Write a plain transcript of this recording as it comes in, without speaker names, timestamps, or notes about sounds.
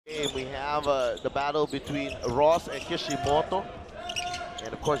We have the battle between Ross and Kishimoto.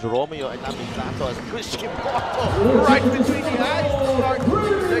 And of course, Romeo and Namisato as Kishimoto right between the eyes to start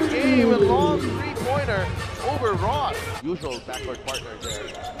the game. A long three-pointer over Ross. Usual backcourt partner there.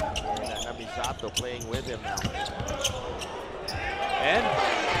 And Namisato playing with him now. And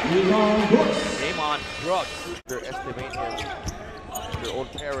game on Brooks. Underestimate him at your own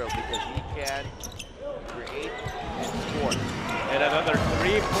peril because he can create and score. And another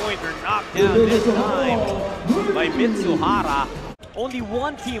three-pointer knocked down this time by Mitsuhara. Only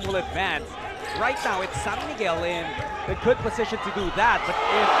one team will advance. Right now, it's San Miguel in the good position to do that. But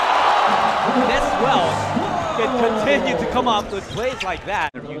if this Wells can continue to come up with plays like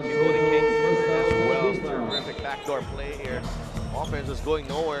that, Ryukyu Golden Kings. As well, terrific backdoor play here. Offense is going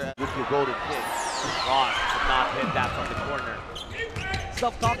nowhere. Ryukyu Golden Kings. Ross could not hit that from the corner.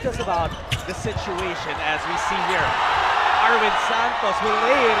 Stuff, talk to us about the situation as we see here. Arvin Santos will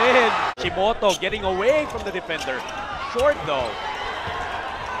lay it in. Kishimoto getting away from the defender. Short though.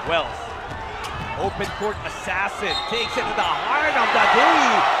 Wells, open court assassin, takes it to the heart of the D.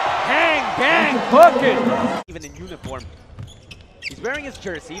 Hang, bang, hook it. Even in uniform. He's wearing his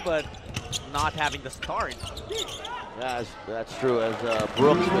jersey, but not having the start. Yeah, that's true. As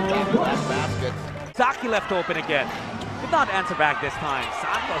Brooks with that basket. Saki left open again. Did not answer back this time.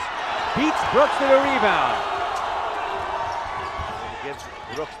 Santos beats Brooks to the rebound. And gives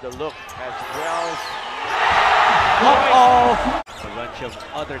Brooks the look as Wells. Uh-oh! A bunch of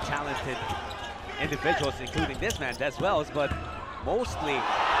other talented individuals, including this man, Des Wells, but mostly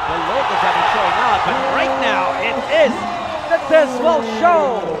the locals have been showing up. But right now, it is the Des Wells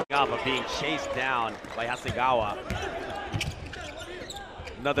show! Hasegawa being chased down by Hasegawa.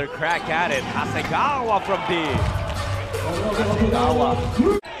 Another crack at it. Hasegawa from D.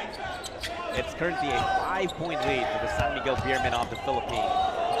 Hasegawa. It's currently a 5-point lead for the San Miguel Beermen of the Philippines.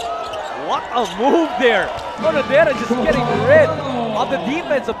 What a move there! Bonadera just getting rid of the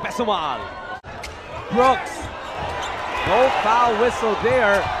defense of Pesumal. Brooks. No foul whistle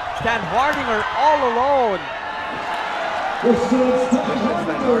there. Stan Hardinger all alone.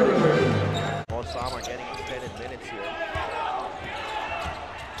 Both Sam are getting extended minutes here.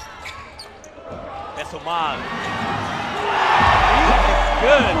 Pesumal. It's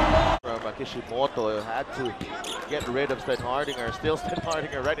good. From Kishimoto had to get rid of Stan Hardinger. Still Stan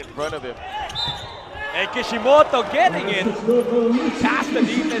Hardinger right in front of him. And Kishimoto getting it past the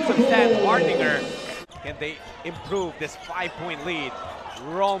defense of Stan Hardinger. Can they improve this 5-point lead?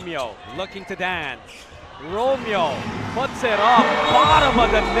 Romeo looking to dance. Romeo puts it off, bottom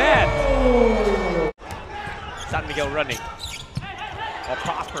of the net. San Miguel running. Oh,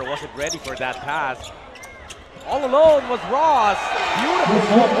 Prosper wasn't ready for that pass. All alone was Ross. Beautiful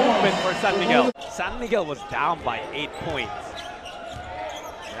ball movement for San Miguel. San Miguel was down by 8 points.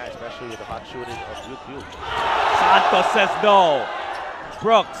 Yeah, especially with the hot shooting of Ryukyu. Santos says no.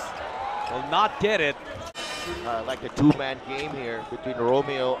 Brooks will not get it. Like a two-man game here between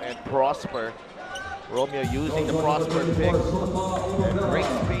Romeo and Prosper. Romeo using the Prosper pick. Great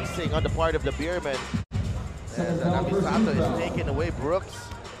spacing on the part of the Beermen. As Namisato is taken away. Brooks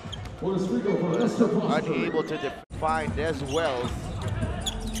was unable to find Des Wells.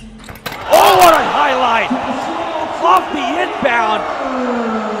 Oh, what a highlight! Off the inbound.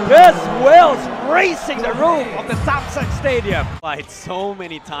 Des Wells racing the roof of the Samsung Stadium. Played so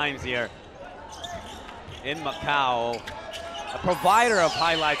many times here in Macau. A provider of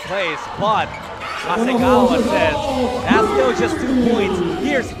highlight plays, but Hasegawa says, that's still just 2 points.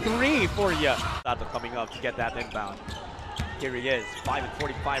 Here's 3 for you. Sato coming up to get that inbound. Here he is,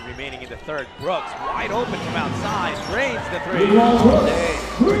 5:45 remaining in the third. Brooks wide open from outside, drains the 3.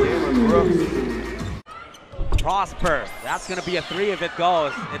 Prosper, that's gonna be a 3 if it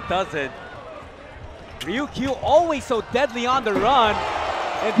goes. It doesn't. Ryukyu always so deadly on the run,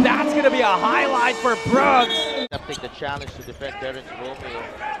 and that's gonna be a highlight for Brooks. Accepting the challenge to defend Terrence Romeo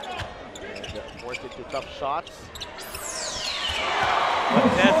and forced into tough shots. But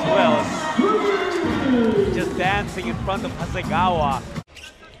Des Wells just dancing in front of Hasegawa.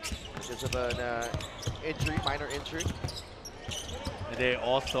 Because of an injury, minor injury. And they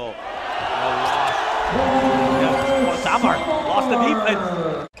also lost. Samar lost the defense.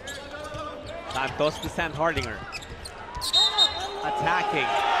 Santos to Stan Hardinger. Attacking.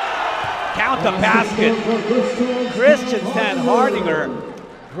 Count the basket. Christian Stan Hardinger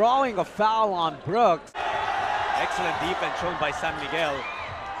drawing a foul on Brooks. Excellent defense shown by San Miguel.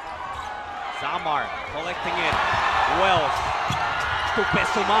 Samar collecting it. Wells to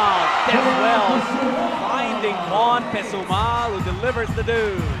Pesumal. Des Wells finding Juan Pesumal, who delivers the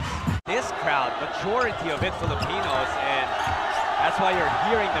dues. This crowd, majority of it Filipinos, and That's why you're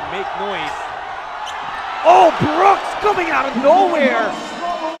hearing them make noise. Oh, Brooks coming out of nowhere.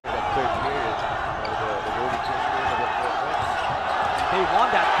 They won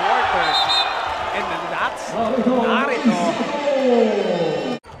that quarter. And then that's Narito.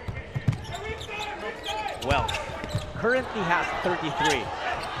 Well, currently has 33.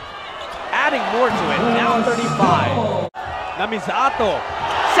 Adding more to it, now 35. Namisato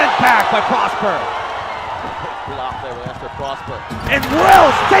sent back by Prosper. Block there after Prosper. And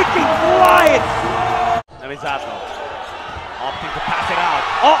Wells taking flight. Namisato opting to pass it out.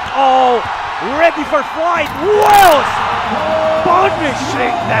 Uh-oh, ready for flight. Wells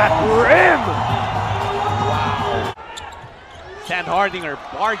punishing that rim. Wow. Sand Hardinger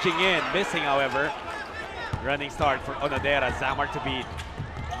barging in, missing however. Running start for Onodera. Zamar to beat.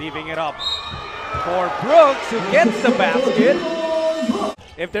 Leaving it up for Brooks, who gets the basket.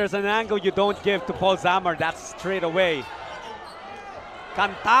 If there's an angle you don't give to Paul Zamar, that's straight away.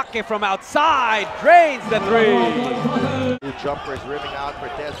 Kantake from outside drains the three. Two jumpers rimming out for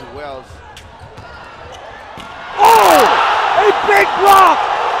Des Wells. Oh! A big block!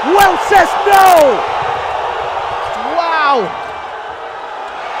 Wells says no! Wow!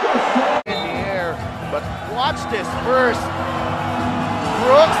 In the air, but watch this first.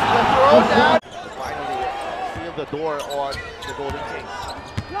 Brooks, the throw down. Finally seal the door on the Golden Kings.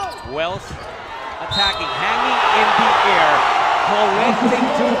 Wells attacking, hanging in the air, collecting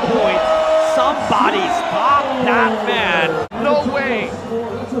 2 points. Somebody stop that man. No way.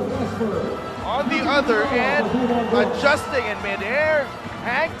 On the other end, adjusting in midair,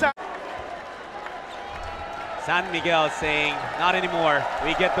 hang time. San Miguel saying, not anymore.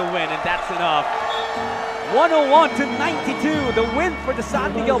 We get the win, and that's enough. 101-92, the win for the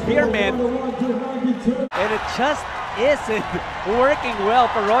San Miguel Beermen. And it just isn't working well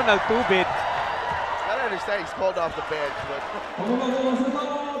for Ronald Tubit. I don't understand he's called off the bench, but